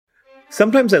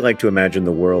Sometimes I like to imagine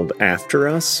the world after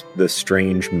us, the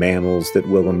strange mammals that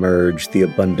will emerge, the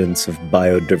abundance of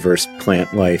biodiverse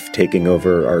plant life taking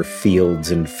over our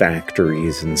fields and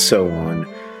factories, and so on.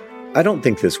 I don't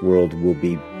think this world will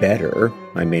be better.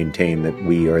 I maintain that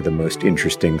we are the most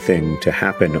interesting thing to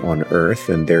happen on Earth,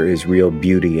 and there is real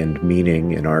beauty and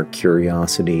meaning in our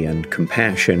curiosity and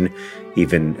compassion,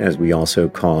 even as we also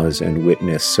cause and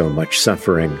witness so much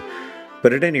suffering.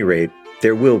 But at any rate,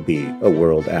 there will be a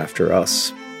world after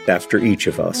us, after each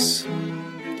of us.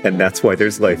 And that's why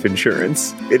there's life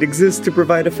insurance. It exists to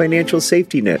provide a financial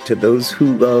safety net to those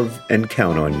who love and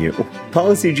count on you.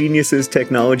 Policy Genius's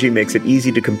technology makes it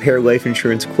easy to compare life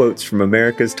insurance quotes from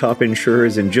America's top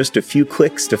insurers in just a few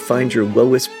clicks to find your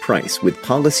lowest price. With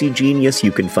Policy Genius,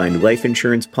 you can find life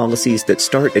insurance policies that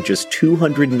start at just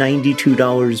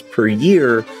 $292 per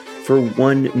year for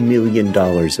 $1 million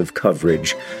of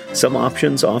coverage. Some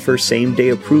options offer same-day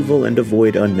approval and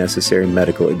avoid unnecessary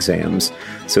medical exams.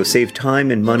 So save time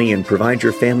and money and provide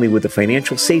your family with a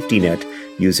financial safety net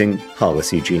using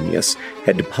Policy Genius.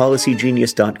 Head to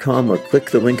policygenius.com or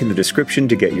click the link in the description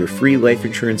to get your free life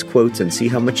insurance quotes and see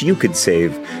how much you could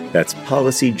save. That's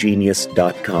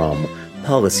policygenius.com.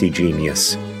 Policy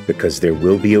Genius, because there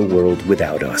will be a world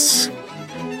without us.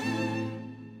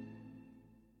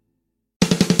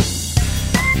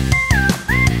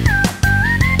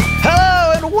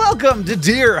 Welcome to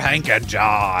Dear Hank and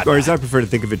John. Or as I prefer to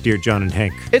think of it, Dear John and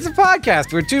Hank. It's a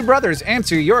podcast where two brothers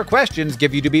answer your questions,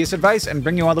 give you dubious advice, and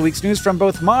bring you all the week's news from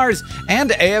both Mars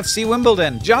and AFC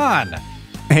Wimbledon. John.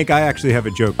 Hank, I actually have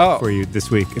a joke for you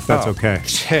this week, if that's okay.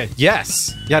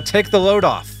 Yes. Yeah, take the load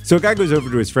off. So a guy goes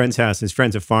over to his friend's house. His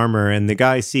friend's a farmer, and the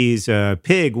guy sees a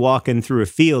pig walking through a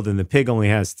field, and the pig only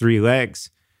has 3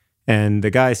 legs. And the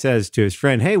guy says to his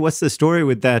friend, "Hey, what's the story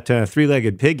with that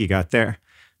 3-legged pig you got there?"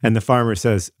 And the farmer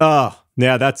says, "Oh,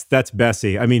 yeah, that's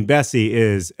Bessie. I mean, Bessie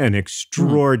is an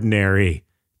extraordinary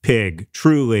pig,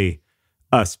 truly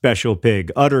a special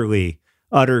pig, utterly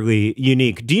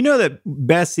unique. Do you know that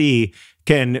Bessie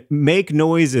can make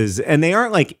noises, and they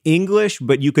aren't like English,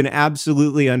 but you can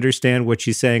absolutely understand what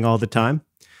she's saying all the time?"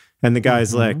 And the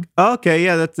guy's like, oh, "Okay,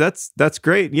 yeah, that's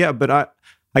great. Yeah, but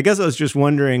I guess I was just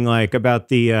wondering like about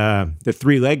the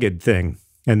 3-legged thing."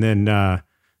 And then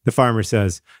the farmer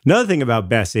says, "Another thing about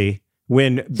Bessie,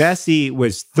 when Bessie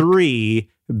was 3,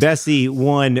 Bessie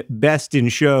won Best in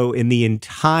Show in the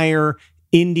entire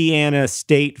Indiana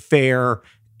State Fair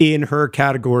in her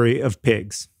category of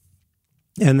pigs."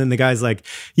 And then the guy's like,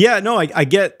 "Yeah, no, I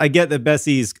get that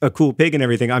Bessie's a cool pig and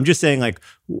everything. I'm just saying, like,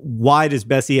 why does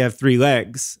Bessie have 3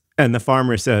 legs?" And the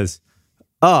farmer says,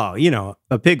 "Oh, you know,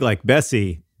 a pig like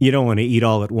Bessie, you don't want to eat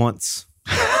all at once."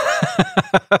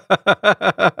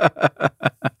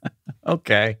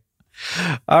 Okay.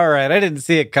 All right. I didn't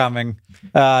see it coming.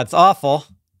 It's awful.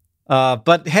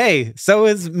 But hey, so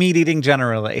is meat eating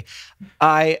generally.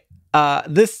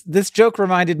 This joke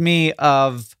reminded me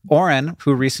of Oren,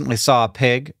 who recently saw a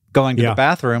pig going to the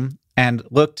bathroom and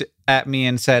looked at me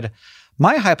and said,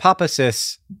 "My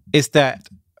hypothesis is that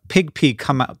pig pee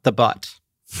come out the butt."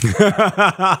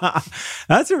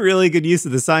 That's a really good use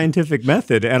of the scientific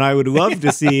method, and I would love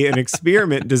to see an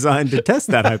experiment designed to test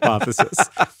that hypothesis.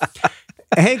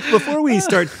 Hank, before we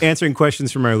start answering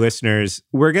questions from our listeners,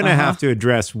 we're going to have to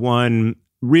address one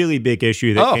really big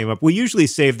issue that came up. We usually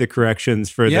save the corrections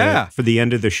for the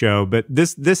end of the show, but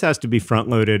this has to be front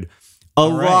loaded. A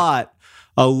lot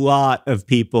of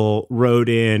people wrote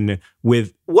in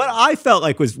with what I felt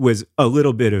like was a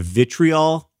little bit of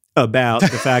vitriol about the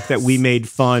fact that we made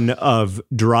fun of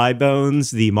Dry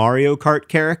Bones, the Mario Kart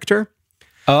character.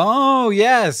 Oh,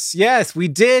 yes. We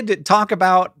did talk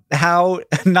about how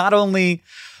not only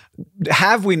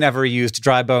have we never used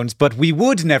Dry Bones, but we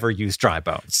would never use Dry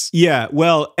Bones. Yeah,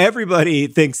 well, everybody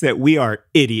thinks that we are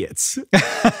idiots.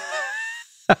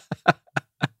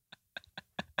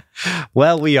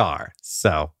 Well, we are,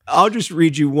 so. I'll just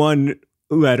read you one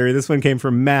letter. This one came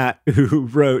from Matt, who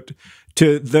wrote,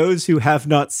 "To those who have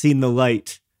not seen the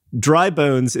light, Dry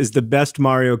Bones is the best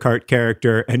Mario Kart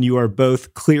character, and you are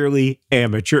both clearly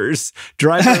amateurs.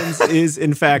 Dry Bones is,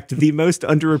 in fact, the most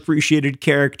underappreciated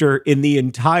character in the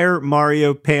entire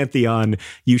Mario pantheon.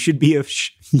 You should be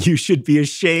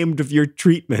ashamed of your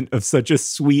treatment of such a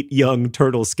sweet young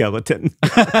turtle skeleton."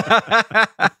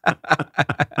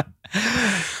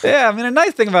 Yeah, I mean, a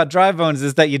nice thing about Dry Bones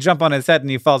is that you jump on his head and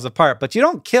he falls apart, but you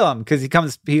don't kill him because he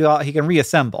can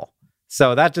reassemble.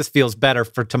 So that just feels better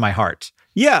to my heart.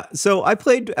 Yeah, so I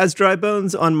played as Dry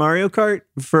Bones on Mario Kart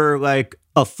for like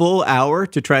a full hour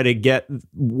to try to get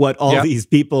what all these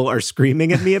people are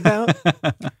screaming at me about.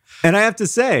 And I have to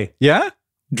say,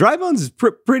 Dry Bones is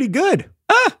pretty good.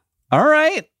 All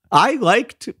right. I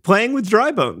liked playing with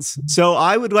dry bones. So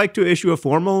I would like to issue a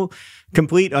formal,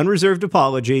 complete, unreserved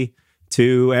apology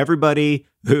to everybody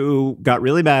who got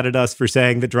really mad at us for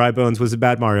saying that Dry Bones was a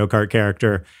bad Mario Kart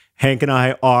character. Hank and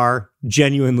I are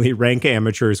genuinely rank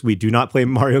amateurs. We do not play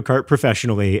Mario Kart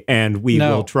professionally, and we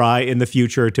will try in the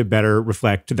future to better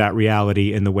reflect that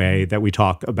reality in the way that we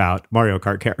talk about Mario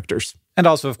Kart characters. And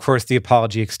also, of course, the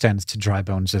apology extends to Dry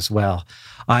Bones as well.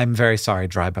 I'm very sorry,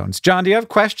 Dry Bones. John, do you have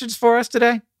questions for us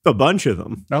today? A bunch of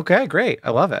them. Okay, great.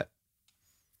 I love it.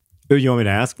 You want me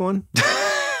to ask one?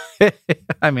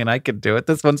 I mean, I could do it.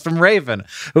 This one's from Raven,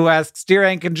 who asks, Dear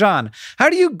Hank and John, how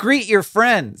do you greet your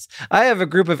friends? I have a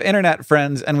group of internet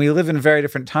friends, and we live in very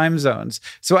different time zones.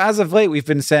 So as of late, we've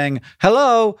been saying,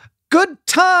 hello, good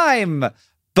time.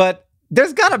 But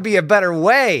there's got to be a better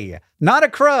way. Not a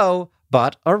crow,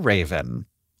 but a raven.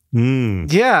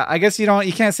 Yeah, I guess you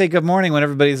can't say good morning when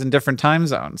everybody's in different time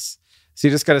zones. So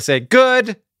you just got to say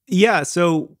good. Yeah,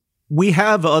 so we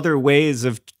have other ways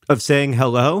of saying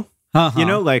hello. You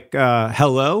know, like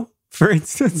hello, for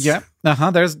instance. Yeah.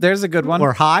 There's a good one.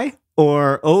 Or hi,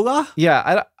 or hola.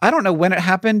 Yeah. I don't know when it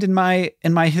happened in my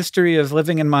history of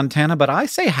living in Montana, but I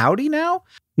say howdy now.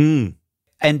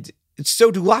 And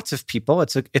so do lots of people.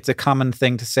 It's a common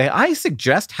thing to say. I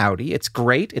suggest howdy. It's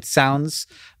great. It sounds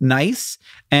nice,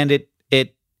 and it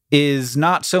is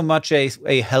not so much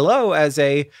a hello as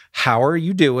a how are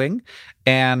you doing,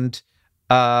 and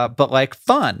but like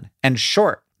fun and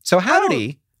short. So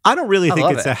howdy. I don't really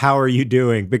think it's a how are you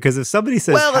doing, because if somebody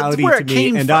says howdy to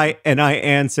me and I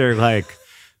answer like,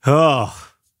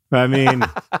 oh, I mean,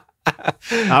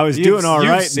 I was doing all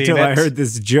right until I heard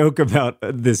this joke about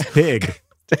this pig.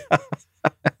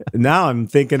 Now I'm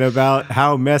thinking about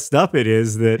how messed up it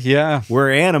is that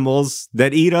we're animals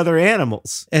that eat other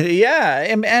animals.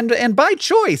 And by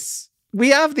choice, we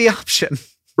have the option.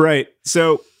 Right.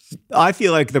 So I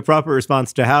feel like the proper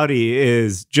response to howdy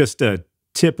is just a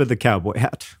tip of the cowboy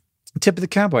hat. Tip of the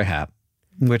cowboy hat,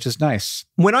 which is nice.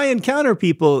 When I encounter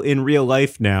people in real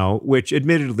life now, which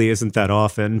admittedly isn't that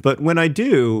often, but when I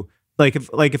do, like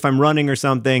if I'm running or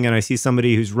something and I see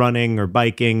somebody who's running or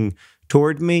biking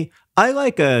toward me, I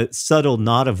like a subtle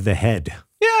nod of the head.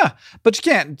 Yeah, but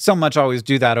you can't so much always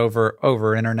do that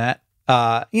over internet.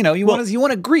 You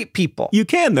want to greet people. You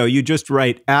can, though. You just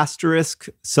write asterisk,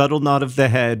 subtle nod of the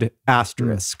head,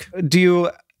 asterisk. Do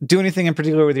you do anything in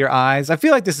particular with your eyes? I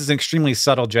feel like this is an extremely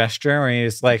subtle gesture where you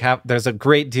just there's a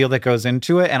great deal that goes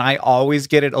into it, and I always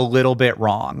get it a little bit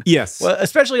wrong. Yes. Well,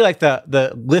 especially like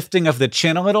the lifting of the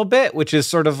chin a little bit, which is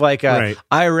sort of like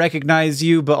I recognize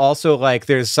you, but also like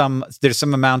there's some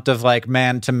amount of like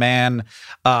man to man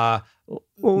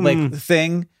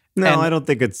thing. No, I don't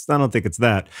think it's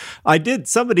that.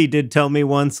 Somebody did tell me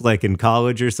once, like in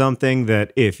college or something,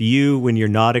 that if you, when you're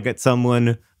nodding at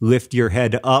someone, lift your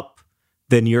head up,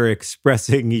 then you're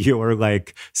expressing your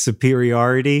like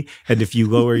superiority. And if you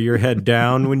lower your head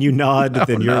down when you nod,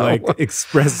 then you're like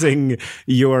expressing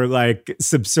your like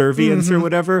subservience or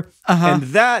whatever. And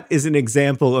that is an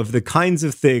example of the kinds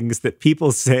of things that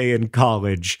people say in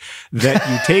college that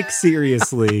you take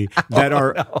seriously that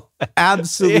are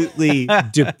absolutely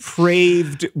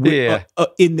depraved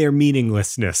in their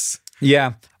meaninglessness.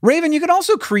 Yeah. Raven, you can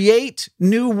also create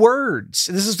new words.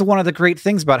 This is one of the great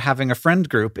things about having a friend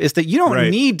group, is that you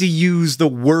don't need to use the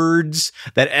words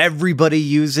that everybody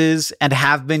uses and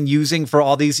have been using for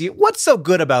all these years. What's so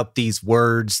good about these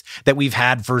words that we've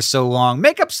had for so long?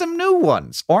 Make up some new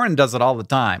ones. Oren does it all the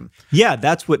time. Yeah,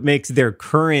 that's what makes their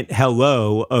current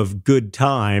hello of good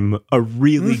time a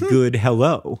really good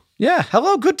hello. Yeah,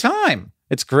 hello, good time.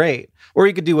 It's great. Or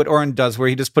you could do what Oren does, where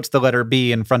he just puts the letter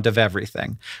B in front of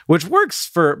everything, which works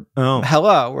for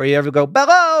hello, where you ever go,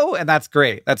 bello, and that's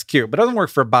great. That's cute. But it doesn't work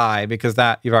for bye, because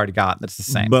that you've already got. That's the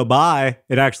same. Bye-bye.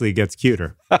 It actually gets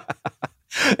cuter.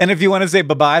 And if you want to say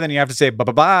bye-bye, then you have to say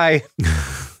bye-bye-bye.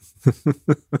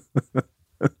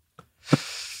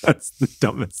 That's the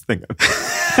dumbest thing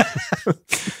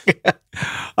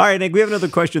All right, Hank, we have another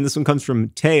question. This one comes from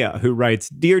Taya, who writes,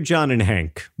 Dear John and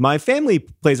Hank, my family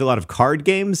plays a lot of card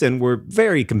games, and we're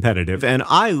very competitive, and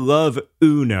I love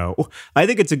Uno. I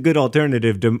think it's a good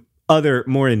alternative to other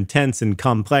more intense and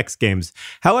complex games.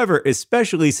 However,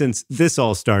 especially since this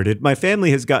all started, my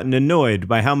family has gotten annoyed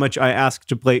by how much I ask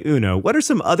to play Uno. What are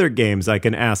some other games I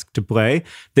can ask to play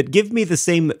that give me the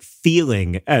same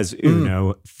feeling as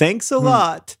Uno? Thanks a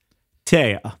lot,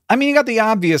 Taya. I mean, you got the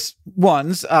obvious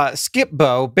ones.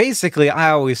 Skip-Bo, basically,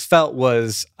 I always felt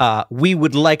was we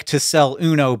would like to sell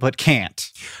Uno, but can't.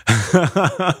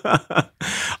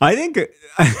 I think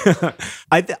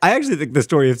I actually think the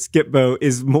story of Skip-Bo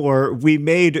is more we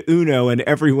made Uno and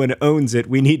everyone owns it.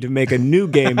 We need to make a new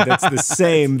game that's the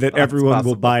same that everyone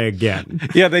will buy again.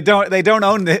 Yeah, they don't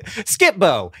own the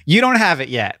Skip-Bo. You don't have it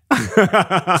yet.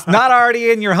 It's not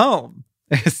already in your home.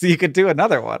 So you could do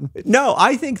another one. No,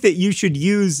 I think that you should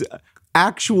use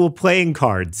actual playing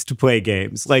cards to play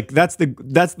games. Like that's the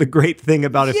great thing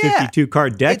about a 52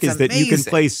 card deck is that you can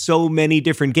play so many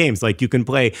different games. Like you can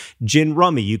play gin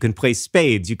rummy, you can play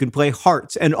spades, you can play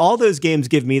hearts, and all those games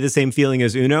give me the same feeling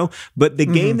as Uno. But the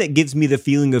game that gives me the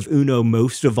feeling of Uno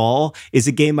most of all is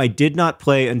a game I did not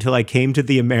play until I came to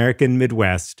the American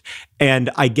Midwest.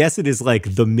 And I guess it is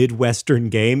like the Midwestern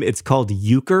game. It's called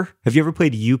Euchre. Have you ever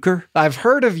played Euchre? I've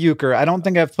heard of Euchre. I don't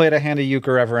think I've played a hand of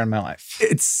Euchre ever in my life.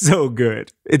 It's so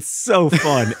good. It's so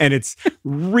fun. And it's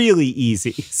really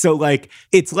easy. So like,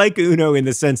 it's like Uno in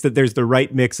the sense that there's the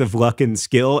right mix of luck and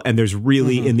skill. And there's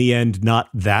really, in the end, not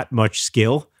that much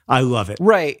skill. I love it.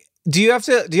 Right. Do you have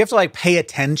to like pay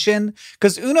attention?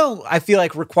 Because Uno, I feel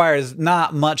like requires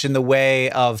not much in the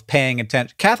way of paying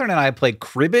attention. Catherine and I played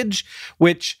cribbage,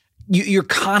 which you're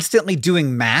constantly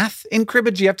doing math in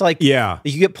cribbage. You have to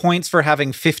you get points for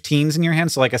having 15s in your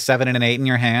hand. So like a 7 and an 8 in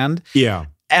your hand. Yeah.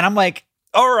 And I'm like,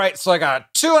 all right, so I got a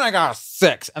 2 and I got a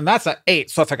 6 and that's an 8.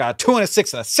 So if I got a 2 and a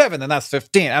 6 and a 7, then that's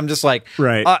 15. I'm just like,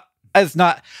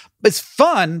 it's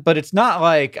fun, but it's not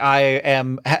like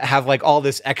I have like all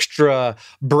this extra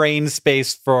brain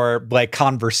space for like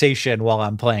conversation while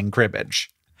I'm playing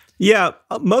cribbage. Yeah.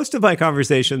 Most of my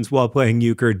conversations while playing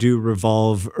Euchre do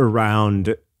revolve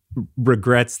around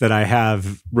regrets that I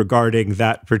have regarding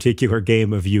that particular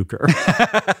game of Euchre.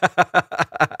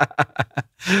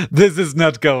 This is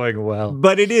not going well.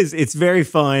 But it is. It's very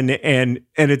fun and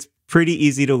it's pretty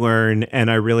easy to learn, and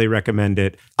I really recommend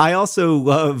it. I also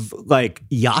love like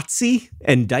Yahtzee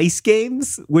and dice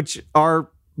games, which are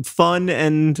fun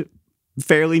and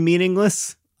fairly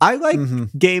meaningless. I like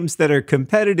games that are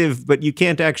competitive, but you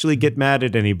can't actually get mad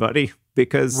at anybody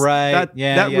because that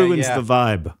ruins the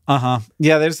vibe.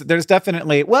 Yeah, there's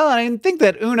definitely, well, I think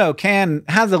that Uno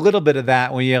has a little bit of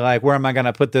that when you're like, where am I going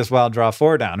to put this wild draw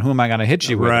 4 down? Who am I going to hit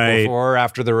you with before or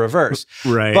after the reverse?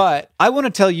 Right. But I want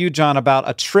to tell you, John, about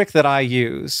a trick that I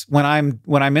use when I'm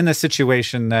in the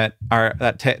situation that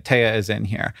Taya is in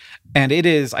here. And it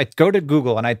is, I go to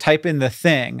Google and I type in the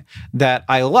thing that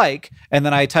I like, and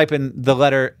then I type in the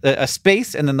letter, a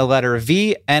space, and then the letter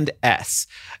V and S.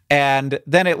 And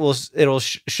then it'll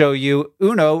show you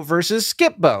Uno versus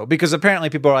Skip-Bo, because apparently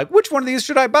people are like, which one of these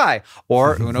should I buy?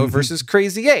 Or Uno versus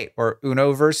Crazy 8, or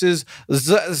Uno versus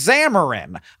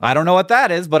Xamarin. I don't know what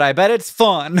that is, but I bet it's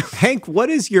fun. Hank, what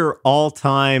is your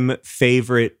all-time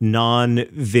favorite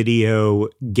non-video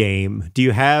game? Do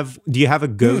you have a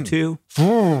go-to?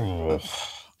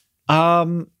 I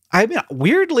mean,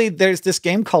 weirdly, there's this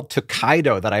game called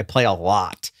Tokaido that I play a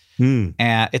lot.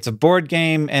 And it's a board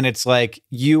game, and it's like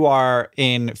you are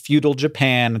in feudal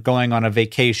Japan going on a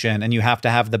vacation, and you have to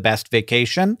have the best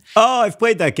vacation. Oh, I've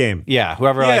played that game. Yeah,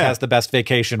 whoever has the best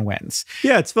vacation wins.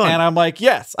 Yeah, it's fun. And I'm like,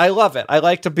 yes, I love it. I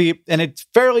like to be, and it's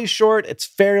fairly short. It's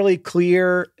fairly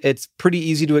clear. It's pretty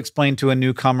easy to explain to a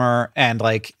newcomer, and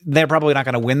like they're probably not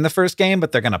going to win the first game,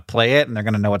 but they're going to play it, and they're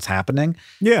going to know what's happening.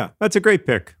 Yeah, that's a great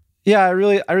pick. Yeah, I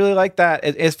really like that.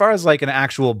 As far as like an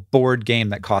actual board game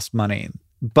that costs money.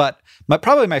 But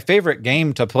probably my favorite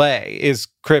game to play is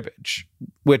cribbage,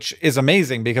 which is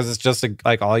amazing because it's just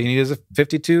like all you need is a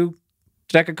 52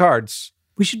 deck of cards.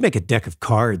 We should make a deck of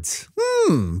cards.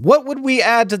 What would we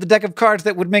add to the deck of cards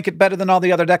that would make it better than all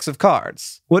the other decks of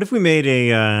cards? What if we made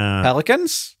a...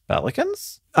 Pelicans?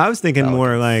 I was thinking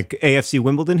more like AFC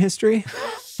Wimbledon history.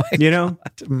 God.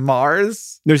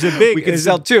 Mars. There's a big... We could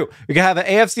sell 2. We could have an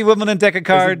AFC Wimbledon deck of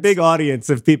cards. There's a big audience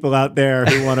of people out there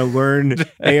who want to learn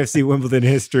AFC Wimbledon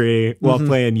history while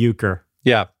playing Euchre.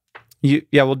 Yeah.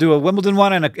 We'll do a Wimbledon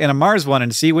one and a Mars one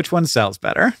and see which one sells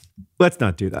better. Let's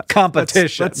not do that.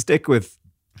 Competition. Let's stick with...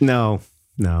 No.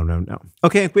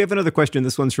 Okay, we have another question.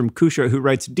 This one's from Kusha, who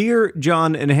writes, Dear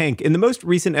John and Hank, in the most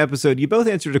recent episode, you both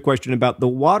answered a question about the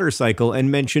water cycle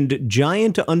and mentioned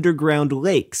giant underground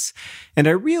lakes. And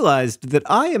I realized that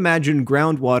I imagine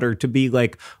groundwater to be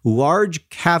like large,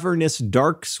 cavernous,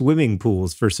 dark swimming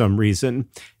pools for some reason.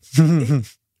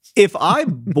 If I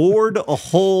bored a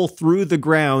hole through the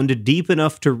ground deep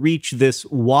enough to reach this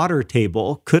water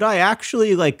table, could I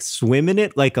actually like swim in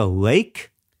it like a lake?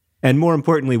 And more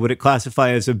importantly, would it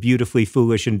classify as a beautifully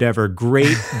foolish endeavor?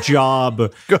 Great job,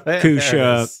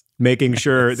 Kusha. making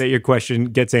sure that your question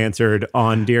gets answered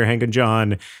on Dear Hank and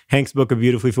John. Hank's book, A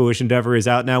Beautifully Foolish Endeavor, is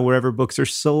out now wherever books are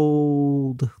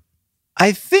sold.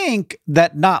 I think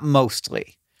that not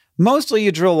mostly. Mostly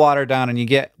you drill water down and you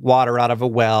get water out of a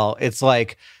well. It's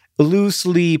like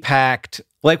loosely packed.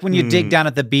 Like when you dig down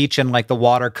at the beach and like the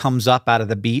water comes up out of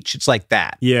the beach, it's like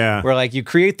that. Yeah. Where like you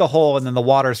create the hole and then the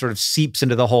water sort of seeps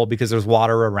into the hole because there's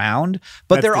water around.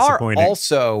 But there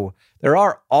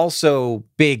are also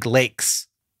big lakes,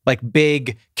 like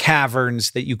big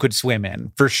caverns that you could swim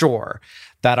in for sure.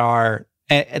 They're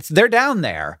down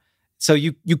there. So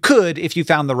you could, if you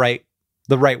found the right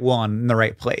one in the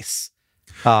right place.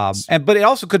 But it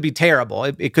also could be terrible.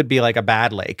 It could be like a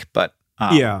bad lake, but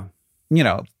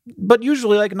but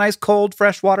usually like a nice cold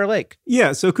freshwater lake.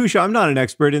 Yeah. So Kusha, I'm not an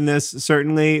expert in this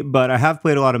certainly, but I have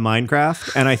played a lot of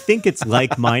Minecraft, and I think it's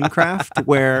like Minecraft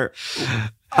where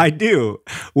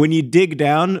when you dig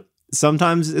down,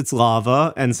 sometimes it's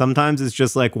lava and sometimes it's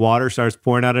just like water starts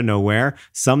pouring out of nowhere.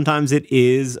 Sometimes it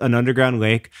is an underground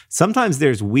lake. Sometimes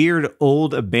there's weird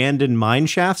old abandoned mine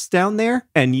shafts down there.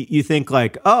 And you think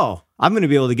like, oh, I'm going to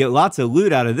be able to get lots of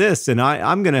loot out of this. And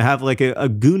I'm going to have like a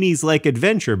Goonies-like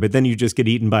adventure. But then you just get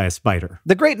eaten by a spider.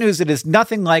 The great news, it is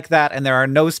nothing like that. And there are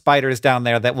no spiders down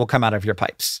there that will come out of your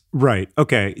pipes. Right.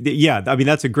 Okay. Yeah. I mean,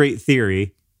 that's a great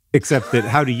theory. Except that,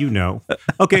 how do you know?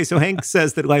 Okay, so Hank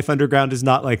says that Life Underground is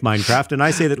not like Minecraft, and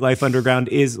I say that Life Underground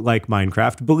is like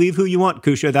Minecraft. Believe who you want,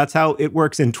 Kusha. That's how it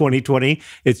works in 2020.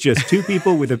 It's just two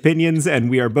people with opinions, and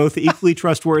we are both equally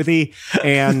trustworthy.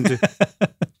 And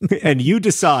you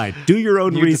decide. Do your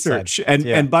own research.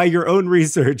 And by your own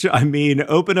research, I mean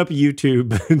open up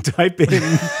YouTube and type in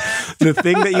the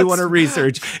thing that you want to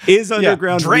research. Is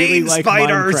Underground really like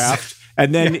Minecraft?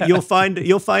 And then you'll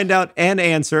find out an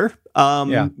answer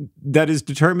that is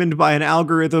determined by an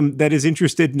algorithm that is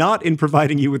interested not in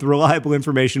providing you with reliable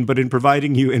information, but in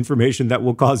providing you information that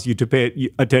will cause you to pay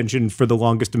attention for the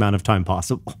longest amount of time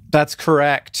possible. That's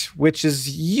correct, which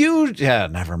is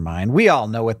never mind. We all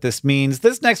know what this means.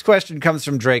 This next question comes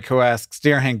from Drake, who asks,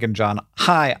 Dear Hank and John,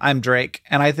 hi, I'm Drake,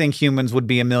 and I think humans would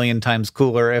be a million times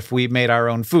cooler if we made our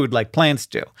own food like plants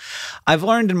do. I've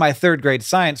learned in my third grade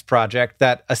science project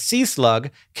that a sea slug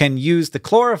can use the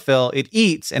chlorophyll it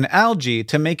eats in algae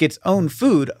to make its own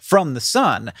food from the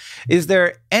sun. Is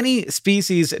there any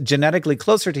species genetically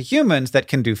closer to humans that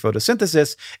can do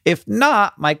photosynthesis? If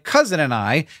not, my cousin and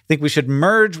I think we should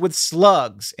merge with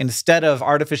slugs instead of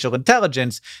artificial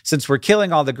intelligence since we're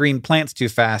killing all the green plants too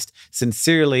fast.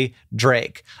 Sincerely,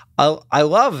 Drake. I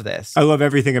love this. I love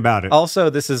everything about it. Also,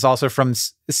 this is also from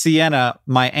Sienna,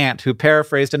 my aunt, who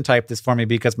paraphrased and typed this for me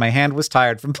because my hand was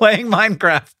tired from playing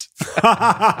Minecraft.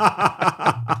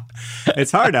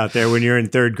 It's hard out there when you're in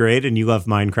third grade and you love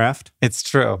Minecraft. It's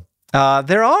true.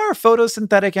 There are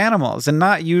photosynthetic animals, and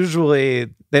not usually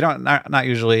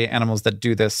animals that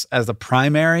do this as the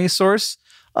primary source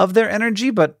of their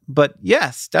energy, but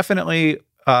yes, definitely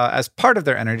as part of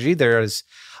their energy. There is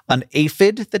an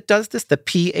aphid that does this, the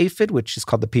pea aphid, which is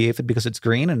called the pea aphid because it's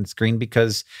green, and it's green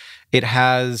because it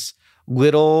has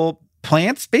little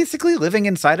plants basically living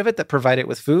inside of it that provide it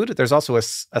with food. There's also a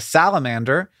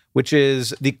salamander, which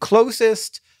is the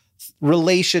closest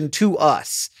relation to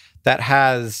us that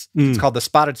has, it's called the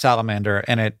spotted salamander,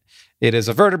 and it is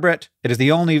a vertebrate. It is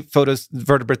the only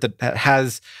vertebrate that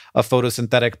has a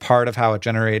photosynthetic part of how it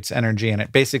generates energy, and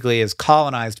it basically is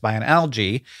colonized by an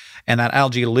algae, and that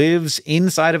algae lives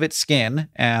inside of its skin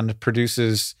and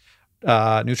produces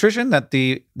nutrition that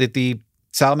the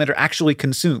salamander actually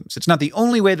consumes. It's not the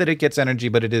only way that it gets energy,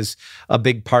 but it is a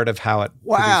big part of how it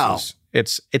produces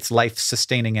its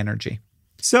life-sustaining energy.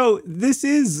 So this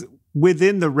is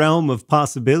within the realm of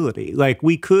possibility. Like,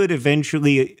 we could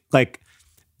eventually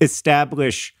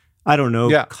establish, I don't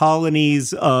know,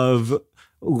 colonies of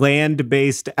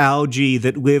land-based algae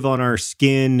that live on our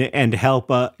skin and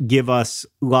help give us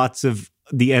lots of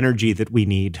the energy that we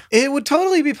need. It would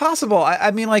totally be possible.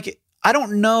 I mean, like, I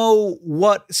don't know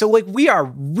what. So, like, we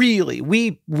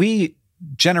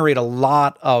generate a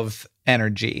lot of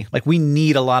energy. Like, we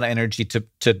need a lot of energy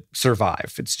to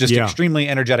survive. It's just extremely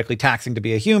energetically taxing to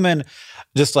be a human.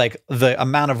 Just like the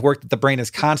amount of work that the brain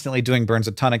is constantly doing burns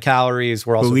a ton of calories.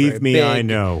 We're also believe me, big. I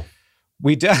know.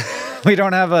 We don't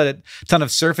have a ton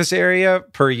of surface area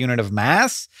per unit of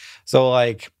mass. So,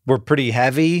 like, we're pretty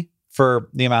heavy for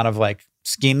the amount of, like,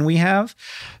 skin we have.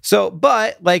 So,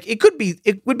 but, like, it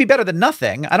would be better than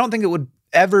nothing. I don't think it would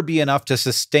ever be enough to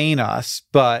sustain us,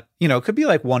 but, you know, it could be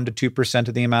like 1% to 2%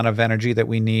 of the amount of energy that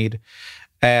we need.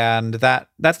 And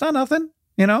that's not nothing,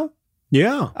 you know?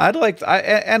 Yeah.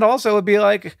 And also it'd be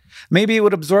like, maybe it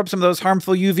would absorb some of those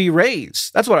harmful UV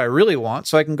rays. That's what I really want,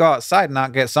 so I can go outside and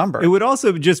not get sunburned. It would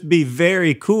also just be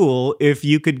very cool if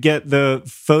you could get the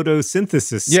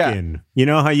photosynthesis skin. You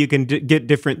know how you can get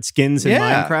different skins in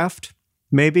Minecraft?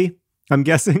 Maybe, I'm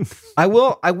guessing. I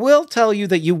will tell you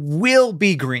that you will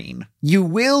be green. You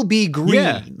will be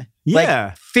green.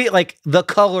 Yeah. Like the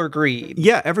color green.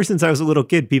 Yeah, ever since I was a little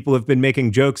kid, people have been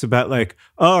making jokes about like,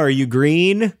 oh, are you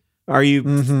green? Are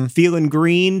you feeling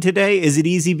green today? Is it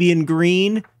easy being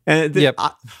green?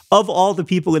 Of all the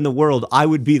people in the world, I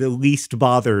would be the least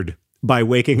bothered by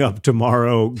waking up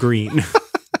tomorrow green.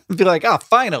 Be like, oh,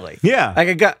 finally. Yeah.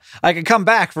 I could come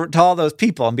back to all those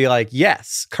people and be like,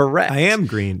 yes, correct. I am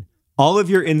green. All of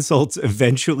your insults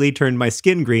eventually turned my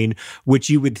skin green, which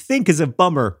you would think is a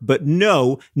bummer, but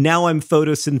no, now I'm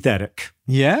photosynthetic.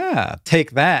 Yeah,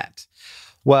 take that.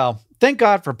 Well, thank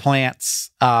God for plants.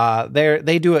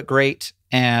 They do it great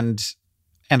and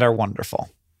are wonderful.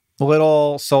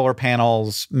 Little solar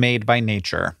panels made by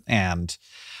nature and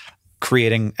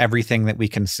creating everything that we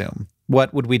consume.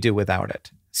 What would we do without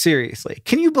it? Seriously.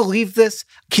 Can you believe this?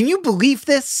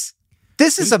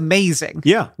 This is amazing.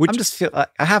 Yeah. I'm just I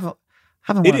have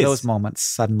one of those moments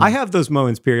suddenly. I have those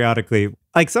moments periodically.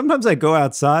 Like sometimes I go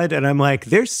outside and I'm like,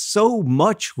 there's so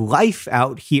much life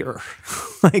out here.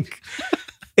 Like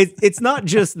it's not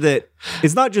just that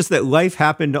life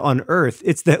happened on Earth.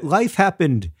 It's that life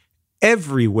happened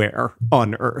everywhere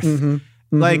on Earth.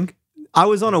 Like I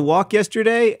was on a walk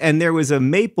yesterday and there was a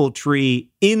maple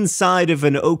tree inside of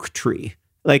an oak tree.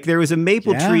 Like there was a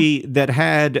maple tree that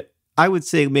had, I would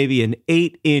say, maybe an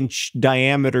 8-inch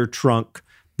diameter trunk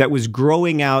that was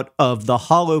growing out of the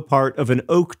hollow part of an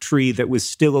oak tree that was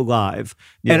still alive.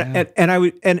 Yeah. And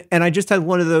I just had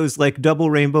one of those like double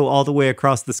rainbow all the way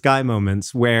across the sky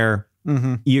moments where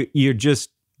you just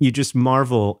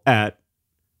marvel at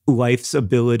life's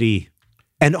ability.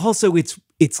 And also it's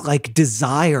like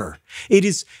desire. It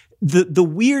is the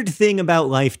weird thing about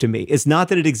life to me is not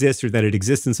that it exists or that it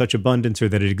exists in such abundance or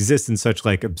that it exists in such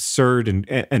like absurd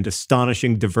and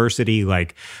astonishing diversity.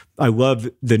 Like I love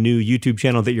the new YouTube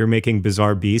channel that you're making,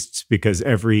 Bizarre Beasts, because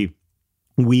every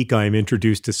week I'm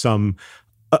introduced to some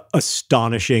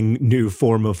astonishing new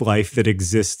form of life that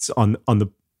exists on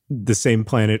the same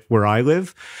planet where I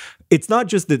live. It's not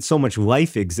just that so much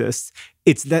life exists.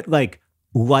 It's that like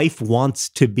life wants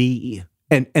to be.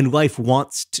 And life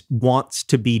wants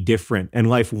to be different, and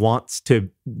life wants to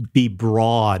be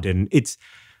broad, and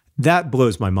that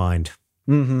blows my mind.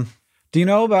 Do you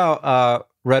know about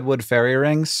redwood fairy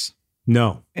rings?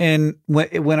 No. And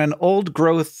when an old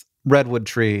growth redwood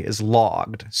tree is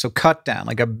logged, so cut down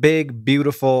like a big,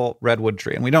 beautiful redwood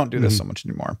tree, and we don't do this so much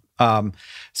anymore.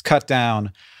 It's cut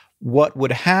down. What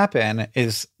would happen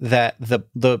is that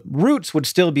the roots would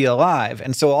still be alive.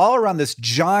 And so all around this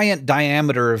giant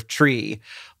diameter of tree,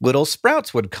 little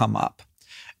sprouts would come up.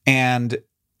 And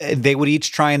they would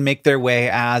each try and make their way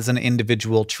as an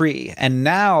individual tree. And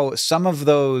now some of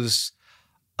those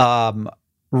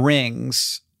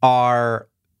rings are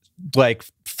like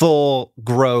full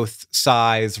growth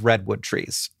size redwood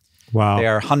trees. Wow. They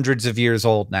are hundreds of years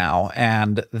old now,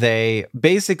 and they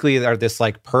basically are this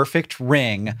like perfect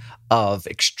ring of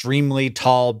extremely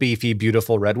tall, beefy,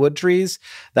 beautiful redwood trees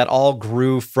that all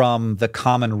grew from the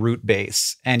common root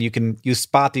base. And you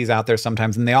spot these out there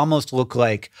sometimes, and they almost look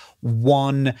like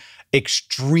one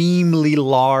extremely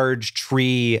large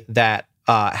tree that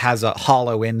has a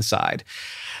hollow inside.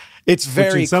 It's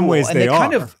very Which in some cool. ways and they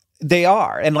are. They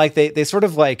are. And like they sort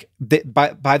of like,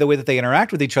 by the way that they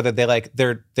interact with each other, they like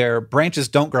their branches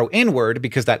don't grow inward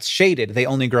because that's shaded. They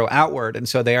only grow outward. And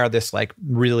so they are this like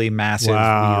really massive,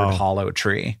 weird hollow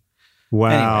tree. Wow.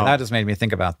 Anyway, that just made me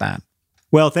think about that.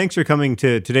 Well, thanks for coming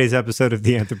to today's episode of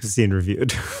the Anthropocene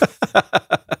Reviewed.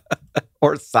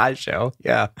 Or SciShow.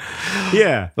 Yeah.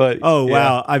 Yeah. But wow.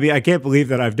 Yeah. I mean, I can't believe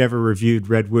that I've never reviewed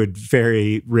redwood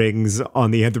fairy rings on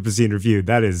the Anthropocene Reviewed.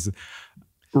 That is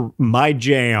my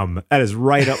jam. That is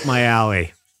right up my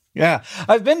alley. Yeah.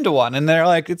 I've been to one, and they're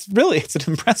like, it's an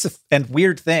impressive and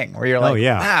weird thing where you're like,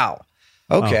 wow.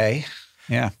 Okay.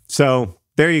 Yeah. So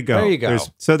there you go. There you go.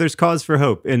 There's cause for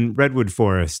hope in redwood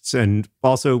forests and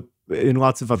also in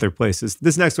lots of other places.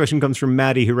 This next question comes from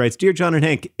Maddie, who writes, Dear John and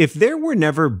Hank, if there were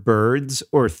never birds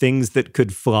or things that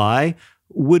could fly,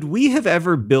 would we have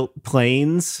ever built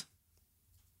planes?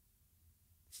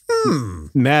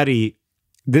 Maddie,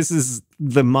 this is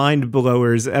the Mind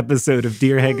Blowers episode of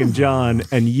Dear Hank and John,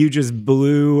 and you just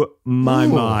blew my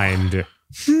mind.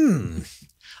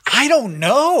 I don't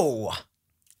know.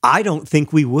 I don't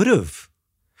think we would have.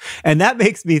 And that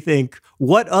makes me think,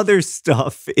 what other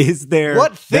stuff is there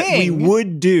that we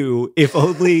would do if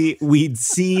only we'd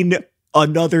seen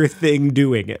another thing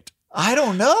doing it? I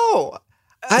don't know.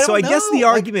 I guess the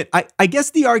argument, I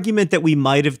guess the argument that we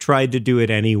might have tried to do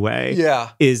it anyway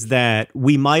is that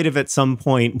we might have at some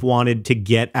point wanted to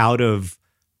get out of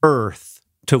Earth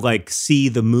to like see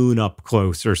the moon up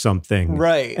close or something.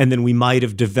 Right. And then we might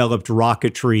have developed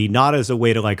rocketry, not as a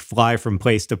way to like fly from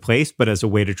place to place, but as a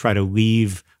way to try to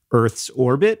leave Earth's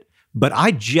orbit. But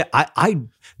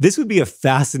this would be a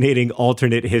fascinating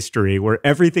alternate history where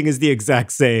everything is the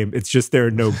exact same. It's just there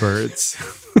are no birds.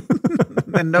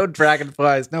 And no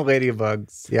dragonflies, no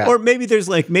ladybugs. Yeah. Or maybe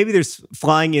there's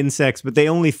flying insects, but they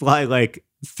only fly like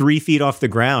 3 feet off the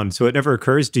ground. So it never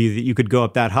occurs to you that you could go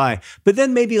up that high. But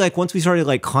then maybe like once we started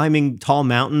like climbing tall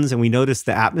mountains and we noticed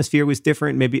the atmosphere was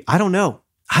different, maybe, I don't know.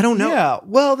 Yeah.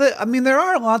 Well, there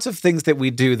are lots of things that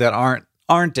we do that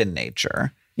aren't in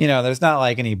nature. You know, there's not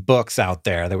like any books out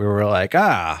there that we were like,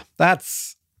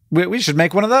 we should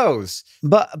make one of those.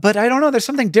 But I don't know. There's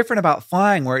something different about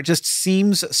flying where it just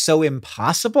seems so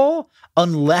impossible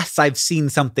unless I've seen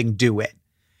something do it.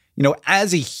 You know,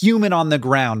 as a human on the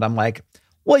ground, I'm like,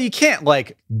 well, you can't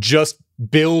like just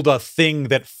build a thing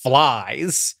that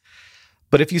flies.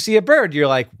 But if you see a bird, you're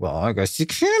like, well, I guess you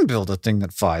can build a thing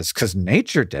that flies because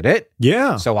nature did it.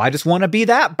 Yeah. So I just want to be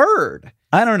that bird.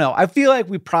 I don't know. I feel like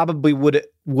we probably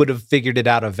would have figured it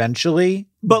out eventually,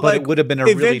 but like, it would have been a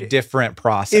really different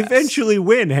process. Eventually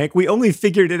when, Hank? We only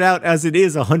figured it out as it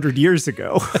is 100 years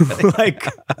ago. Like,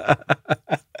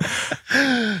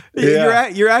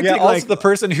 you're acting also like the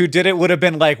person who did it would have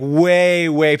been like way,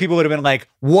 people would have been like,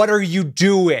 what are you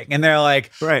doing? And they're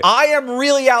like, right. I am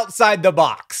really outside the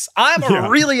box. I'm a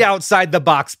really outside the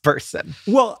box person.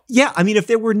 Well, yeah. I mean, if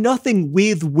there were nothing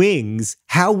with wings,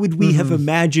 how would we have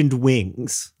imagined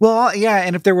wings? Well, yeah.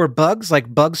 And if there were bugs,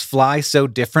 like bugs fly so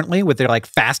differently with their like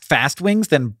fast wings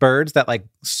than birds that like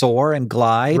soar and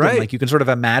glide. Right. And like you can sort of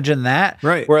imagine that.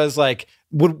 Right. Whereas like,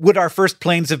 would our first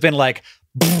planes have been like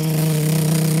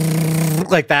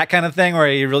that kind of thing where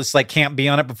you really just like can't be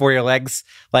on it before your legs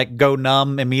like go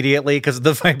numb immediately because of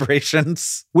the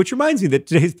vibrations? Which reminds me that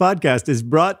today's podcast is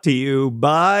brought to you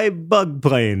by bug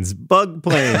planes. Bug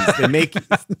planes. They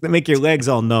make your legs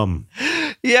all numb.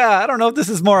 Yeah, I don't know if this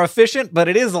is more efficient, but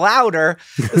it is louder.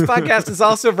 This podcast is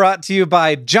also brought to you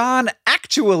by John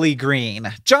Actually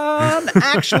Green. John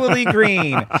Actually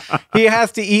Green. He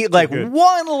has to eat like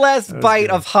one less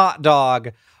bite of hot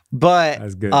dog,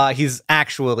 but he's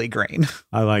actually green.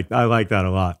 I like that a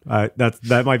lot.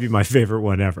 That might be my favorite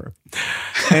one ever.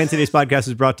 And today's podcast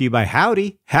is brought to you by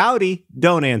Howdy. Howdy.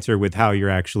 Don't answer with how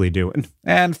you're actually doing.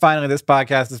 And finally, this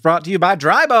podcast is brought to you by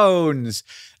Dry Bones.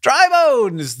 Dry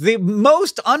Bones, the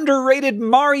most underrated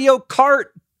Mario Kart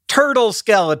turtle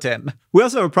skeleton. We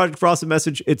also have a Project for Awesome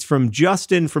message. It's from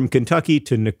Justin from Kentucky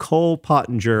to Nicole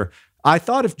Pottinger. I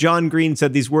thought if John Green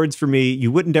said these words for me,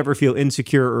 you wouldn't ever feel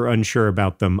insecure or unsure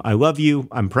about them. I love you.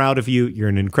 I'm proud of you. You're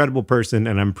an incredible person,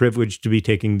 and I'm privileged to be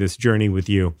taking this journey with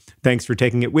you. Thanks for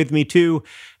taking it with me, too,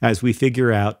 as we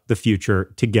figure out the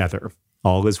future together.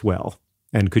 All is well.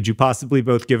 And could you possibly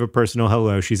both give a personal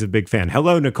hello? She's a big fan.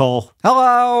 Hello, Nicole.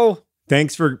 Hello.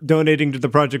 Thanks for donating to the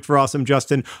Project for Awesome,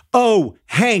 Justin. Oh,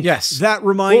 Hank. Yes. That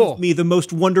reminds me the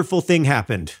most wonderful thing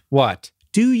happened. What?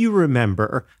 Do you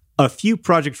remember a few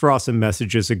Project for Awesome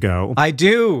messages ago? I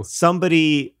do.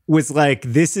 Somebody was like,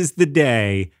 this is the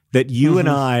day that you and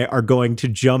I are going to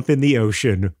jump in the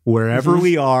ocean wherever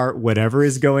we are, whatever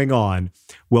is going on.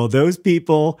 Well, those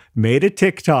people made a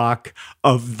TikTok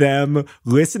of them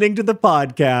listening to the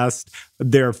podcast,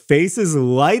 their faces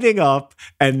lighting up,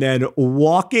 and then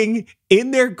walking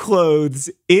in their clothes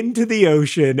into the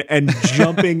ocean and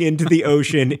jumping into the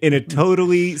ocean in a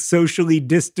totally socially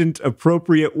distant,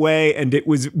 appropriate way. And it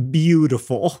was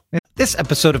beautiful. This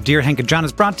episode of Dear Hank and John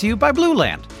is brought to you by Blue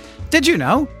Land. Did you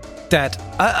know that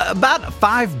about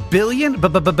 5 billion,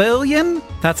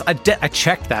 I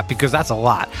checked that because that's a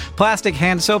lot. Plastic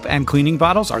hand soap and cleaning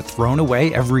bottles are thrown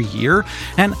away every year.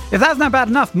 And if that's not bad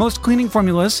enough, most cleaning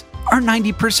formulas are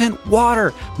 90%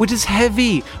 water, which is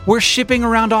heavy. We're shipping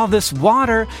around all this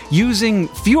water using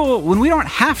fuel when we don't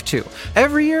have to.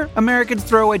 Every year, Americans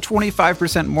throw away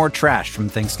 25% more trash from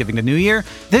Thanksgiving to New Year.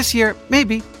 This year,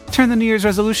 maybe turn the New Year's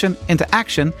resolution into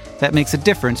action that makes a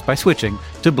difference by switching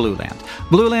to Blue Land.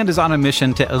 Blue Land is on a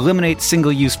mission to eliminate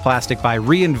single-use plastic by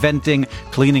reinventing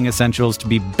cleaning essentials to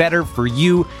be better for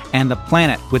you and the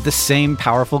planet with the same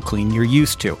powerful clean you're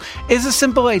used to. It's a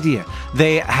simple idea.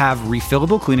 They have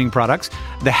refillable cleaning products.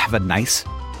 They have a nice,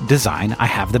 design. I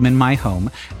have them in my home.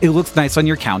 It looks nice on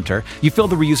your counter. You fill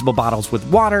the reusable bottles with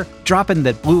water, drop in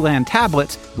the Blue Land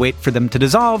tablets, wait for them to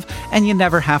dissolve, and you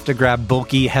never have to grab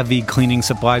bulky, heavy cleaning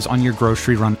supplies on your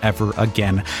grocery run ever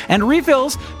again. And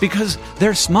refills, because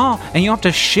they're small and you don't have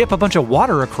to ship a bunch of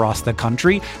water across the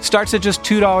country, starts at just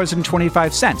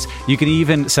 $2.25. You can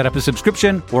even set up a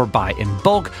subscription or buy in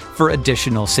bulk for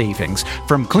additional savings.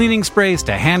 From cleaning sprays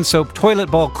to hand soap, toilet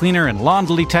bowl cleaner, and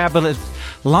laundry tablets.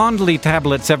 Laundry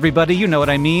tablets, everybody, you know what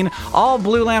I mean. All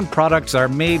Blue Land products are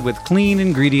made with clean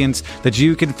ingredients that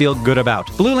you can feel good about.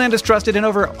 Blue Land is trusted in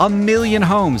over 1 million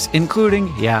homes,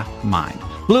 including, mine.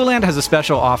 Blue Land has a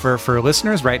special offer for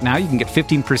listeners right now. You can get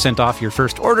 15% off your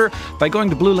first order by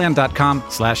going to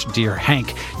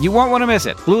blueland.com/DearHank. You won't want to miss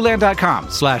it.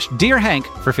 blueland.com/DearHank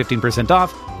for 15%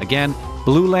 off. Again,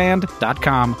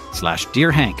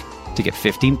 blueland.com/DearHank to get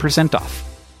 15% off.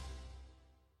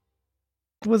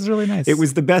 It was really nice. It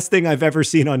was the best thing I've ever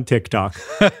seen on TikTok.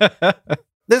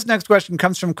 This next question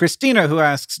comes from Christina, who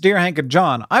asks, Dear Hank and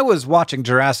John, I was watching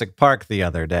Jurassic Park the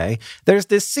other day. There's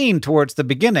this scene towards the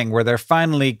beginning where they're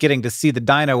finally getting to see the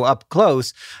dino up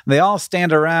close. They all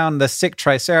stand around the sick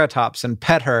Triceratops and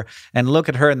pet her and look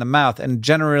at her in the mouth and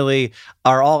generally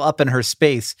are all up in her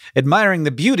space, admiring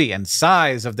the beauty and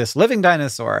size of this living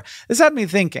dinosaur. This had me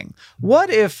thinking,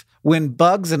 what if when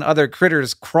bugs and other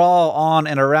critters crawl on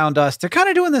and around us, they're kind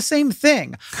of doing the same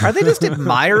thing? Are they just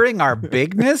admiring our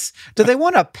bigness? Do they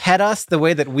want to pet us the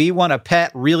way that we want to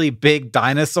pet really big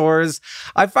dinosaurs?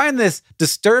 I find this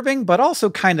disturbing, but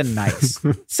also kind of nice.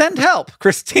 Send help,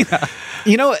 Christina.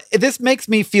 You know, this makes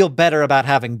me feel better about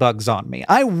having bugs on me.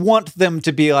 I want them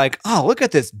to be like, oh, look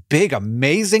at this big,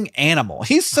 amazing animal.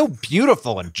 He's so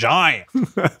beautiful and giant.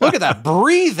 Look at that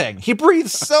breathing. He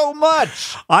breathes so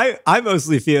much. I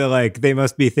mostly feel like they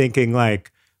must be thinking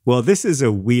like, well, this is a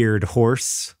weird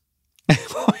horse.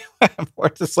 We're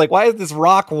just like, why is this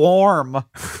rock warm?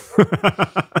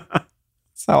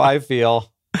 That's how I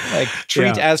feel. Like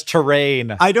treat as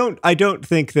terrain. I don't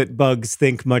think that bugs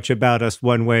think much about us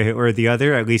one way or the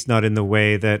other, at least not in the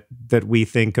way that we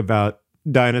think about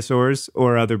dinosaurs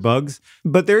or other bugs.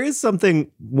 But there is something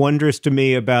wondrous to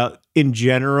me about, in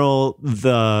general,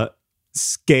 the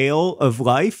scale of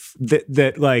life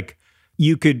that like,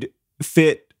 you could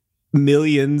fit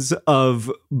millions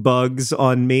of bugs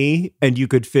on me, and you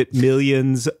could fit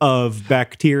millions of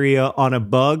bacteria on a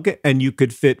bug, and you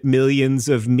could fit millions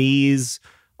of me's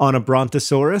on a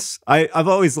brontosaurus. I've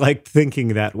always liked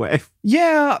thinking that way.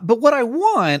 Yeah, but what I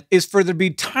want is for there to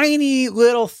be tiny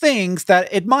little things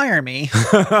that admire me.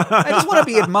 I just want to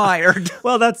be admired.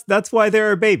 Well, that's why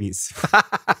there are babies.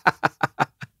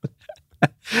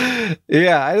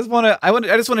 Yeah, I just want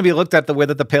to be looked at the way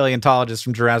that the paleontologist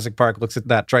from Jurassic Park looks at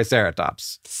that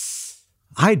Triceratops.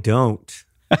 I don't.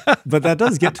 But that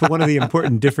does get to one of the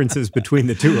important differences between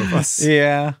the two of us.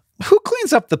 Yeah. Who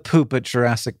cleans up the poop at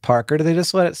Jurassic Park, or do they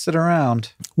just let it sit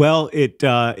around? Well, it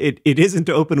isn't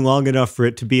open long enough for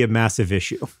it to be a massive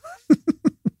issue.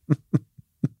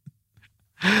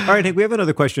 All right, Hank, we have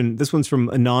another question. This one's from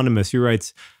Anonymous, who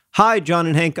writes, Hi, John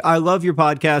and Hank. I love your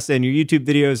podcast and your YouTube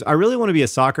videos. I really want to be a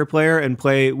soccer player and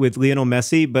play with Lionel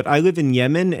Messi, but I live in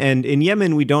Yemen, and in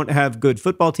Yemen, we don't have good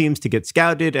football teams to get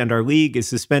scouted, and our league is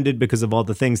suspended because of all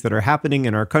the things that are happening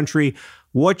in our country.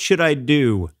 What should I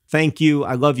do? Thank you.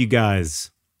 I love you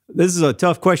guys. This is a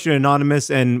tough question, Anonymous,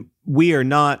 and we are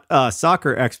not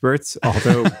soccer experts,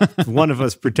 although one of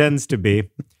us pretends to be.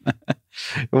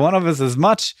 One of us is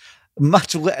much,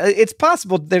 it's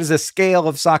possible there's a scale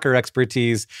of soccer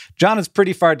expertise. John is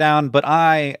pretty far down, but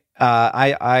I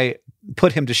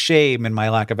put him to shame in my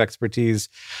lack of expertise.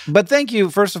 But thank you,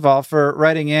 first of all, for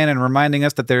writing in and reminding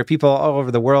us that there are people all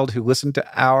over the world who listen to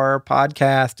our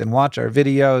podcast and watch our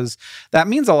videos. That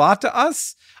means a lot to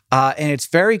us, and it's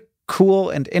very cool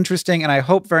and interesting, and I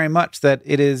hope very much that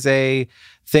it is a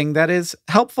thing that is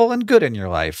helpful and good in your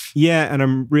life. Yeah, and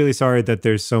I'm really sorry that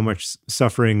there's so much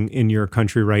suffering in your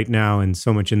country right now, and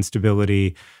so much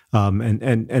instability,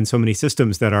 and so many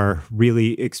systems that are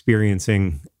really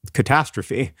experiencing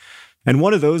catastrophe. And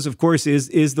one of those, of course,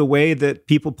 is the way that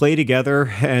people play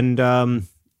together and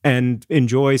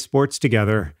enjoy sports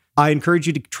together. I encourage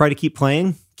you to try to keep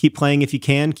playing if you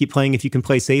can, keep playing if you can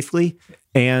play safely,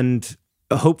 and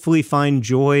hopefully find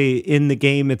joy in the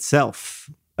game itself.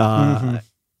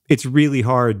 It's really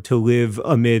hard to live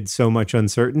amid so much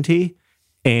uncertainty.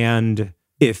 And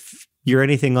if you're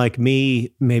anything like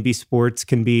me, maybe sports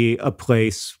can be a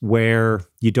place where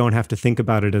you don't have to think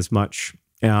about it as much.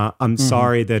 I'm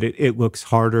sorry that it looks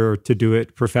harder to do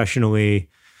it professionally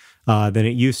than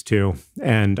it used to.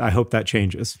 And I hope that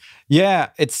changes. Yeah,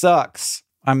 it sucks.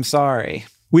 I'm sorry.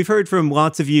 We've heard from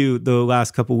lots of you the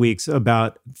last couple of weeks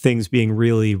about things being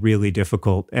really, really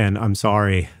difficult. And I'm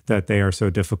sorry that they are so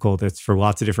difficult. It's for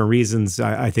lots of different reasons.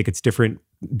 I think it's different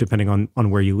depending on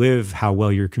where you live, how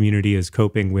well your community is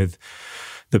coping with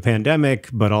the pandemic,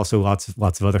 but also lots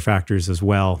of other factors as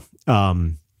well.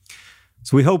 So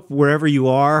we hope wherever you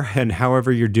are and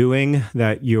however you're doing,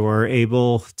 that you're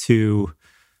able to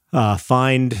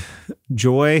find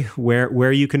joy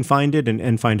where you can find it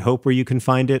and find hope where you can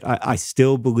find it. I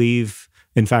still believe,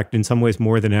 in fact, in some ways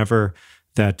more than ever,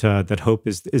 that hope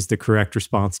is the correct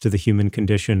response to the human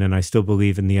condition. And I still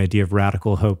believe in the idea of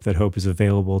radical hope, that hope is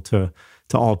available to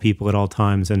all people at all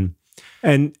times. And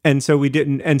so we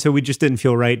just didn't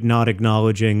feel right not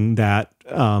acknowledging that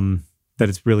that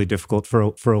it's really difficult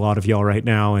for a lot of y'all right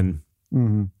now. And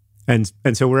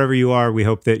And so wherever you are, we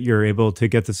hope that you're able to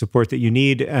get the support that you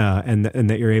need, and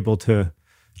that you're able to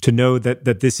know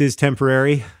that this is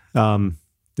temporary.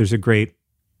 There's a great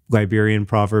Liberian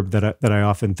proverb that I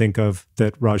often think of,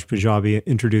 that Raj Punjabi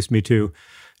introduced me to: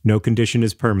 "No condition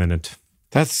is permanent."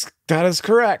 That is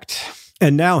correct.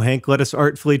 And now, Hank, let us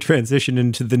artfully transition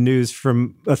into the news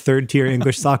from a third-tier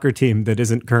English soccer team that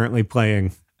isn't currently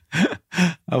playing.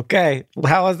 Okay,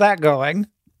 how is that going?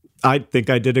 I think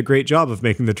I did a great job of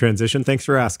making the transition. Thanks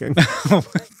for asking.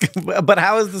 But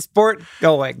how is the sport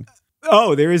going?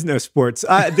 Oh, there is no sports.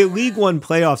 The League One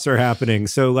playoffs are happening.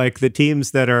 So like the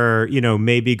teams that are,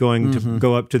 maybe going to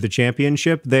go up to the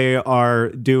championship, they're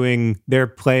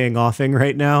playing offing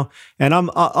right now. And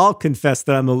I'll confess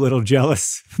that I'm a little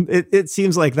jealous. It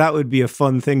seems like that would be a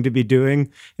fun thing to be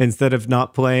doing instead of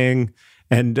not playing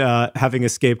and having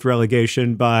escaped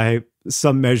relegation by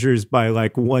some measures by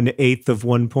like 1/8 of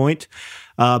 1 point.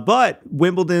 But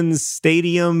Wimbledon's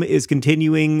stadium is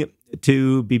continuing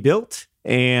to be built.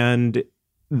 And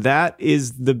that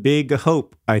is the big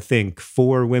hope, I think,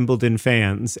 for Wimbledon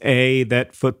fans. A,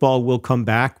 that football will come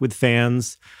back with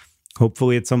fans,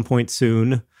 hopefully at some point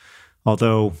soon,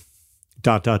 although ...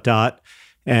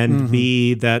 And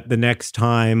B, that the next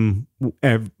time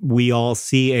we all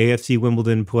see AFC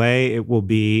Wimbledon play, it will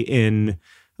be in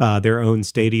their own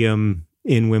stadium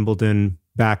in Wimbledon,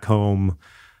 back home,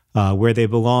 where they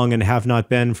belong and have not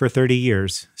been for 30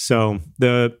 years. So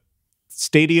the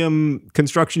stadium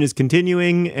construction is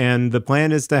continuing, and the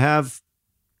plan is to have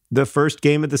the first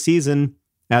game of the season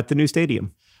at the new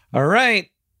stadium. All right,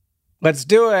 let's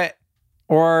do it,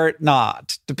 or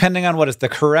not, depending on what is the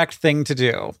correct thing to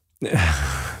do.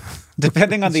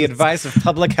 Depending on the advice of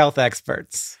public health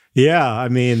experts. Yeah, I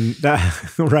mean,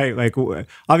 right. Like,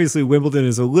 obviously, Wimbledon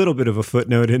is a little bit of a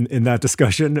footnote in that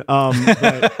discussion.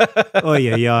 But,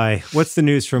 what's the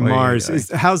news from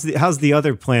Mars? How's the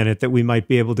other planet that we might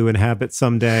be able to inhabit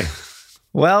someday?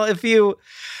 Well,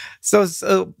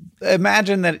 so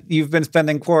imagine that you've been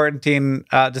spending quarantine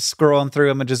just scrolling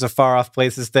through images of far off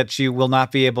places that you will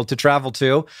not be able to travel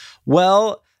to.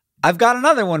 Well, I've got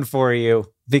another one for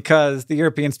you, because the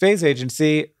European Space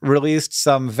Agency released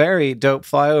some very dope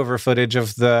flyover footage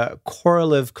of the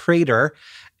Korolev crater.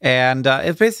 And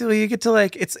it basically, you get to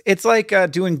it's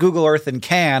like doing Google Earth in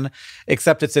Cannes,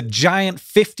 except it's a giant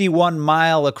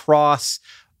 51-mile across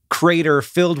crater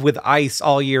filled with ice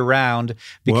all year round,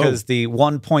 because the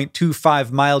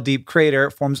 1.25 mile deep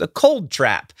crater forms a cold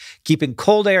trap, keeping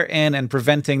cold air in and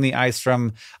preventing the ice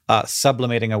from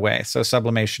sublimating away. So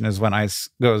sublimation is when ice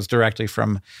goes directly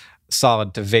from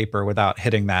solid to vapor without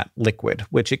hitting that liquid,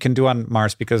 which it can do on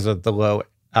Mars because of the low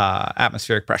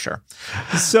atmospheric pressure.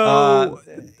 So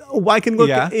I can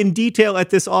look in detail at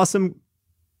this awesome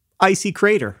icy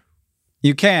crater.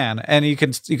 You can, and you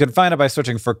can find it by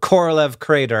searching for Korolev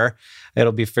crater.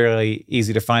 It'll be fairly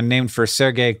easy to find. Named for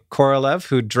Sergei Korolev,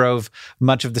 who drove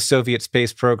much of the Soviet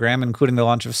space program, including the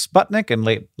launch of Sputnik and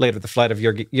later the flight of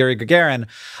Yuri Gagarin.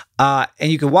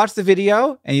 And you can watch the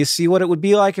video, and you see what it would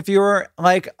be like if you were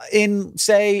like in,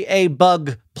 say, a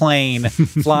bug plane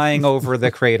flying over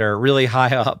the crater really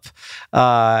high up.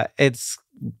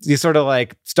 You sort of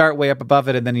like start way up above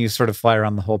it, and then you sort of fly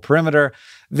around the whole perimeter.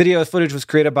 Video footage was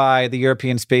created by the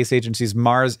European Space Agency's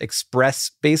Mars Express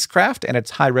spacecraft and its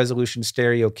high-resolution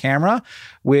stereo camera,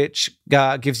 which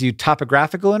gives you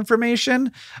topographical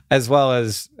information as well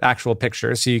as actual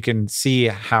pictures, so you can see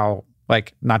how,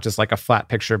 like, not just like a flat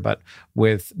picture, but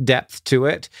with depth to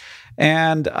it.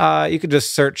 And you can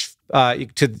just search. You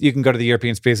can go to the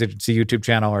European Space Agency YouTube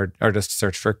channel, or just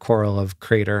search for Korolev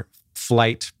crater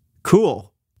flight. Cool.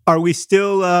 Are we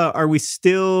still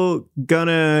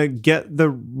gonna get the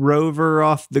rover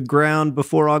off the ground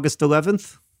before August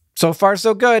 11th? So far,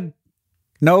 so good.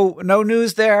 No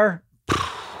news there.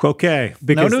 Okay,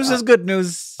 because no news is good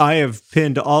news. I have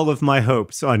pinned all of my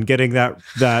hopes on getting that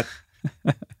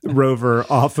rover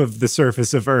off of the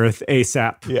surface of Earth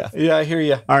ASAP. Yeah, I hear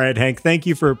you. All right, Hank, thank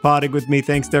you for potting with me.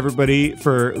 Thanks to everybody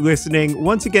for listening.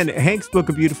 Once again, Hank's book,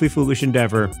 A Beautifully Foolish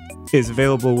Endeavor, is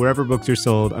available wherever books are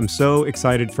sold. I'm so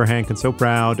excited for Hank and so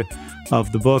proud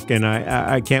of the book, and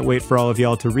I can't wait for all of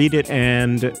y'all to read it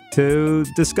and to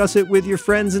discuss it with your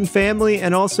friends and family,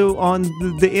 and also on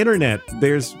the internet.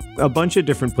 There's a bunch of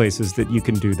different places that you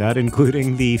can do that,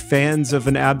 including the Fans of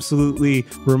an Absolutely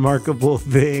Remarkable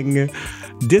Thing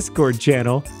Discord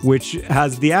channel, which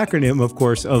has the acronym, of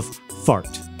course, of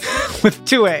FART. With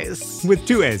 2 A's. With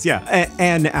 2 A's, yeah.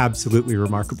 An absolutely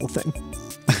remarkable thing.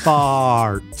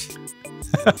 FART.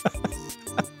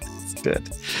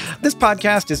 Good. This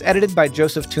podcast is edited by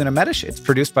Joseph Tuna Medish. It's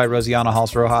produced by Rosianna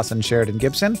Halls Rojas and Sheridan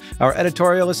Gibson. Our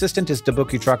editorial assistant is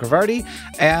Dabuki Chakravarti,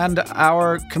 and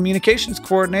our communications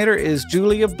coordinator is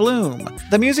Julia Bloom.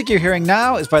 The music you're hearing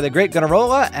now is by the Great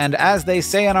Gunnarolla, and as they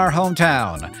say in our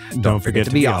hometown, don't forget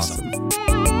to be awesome.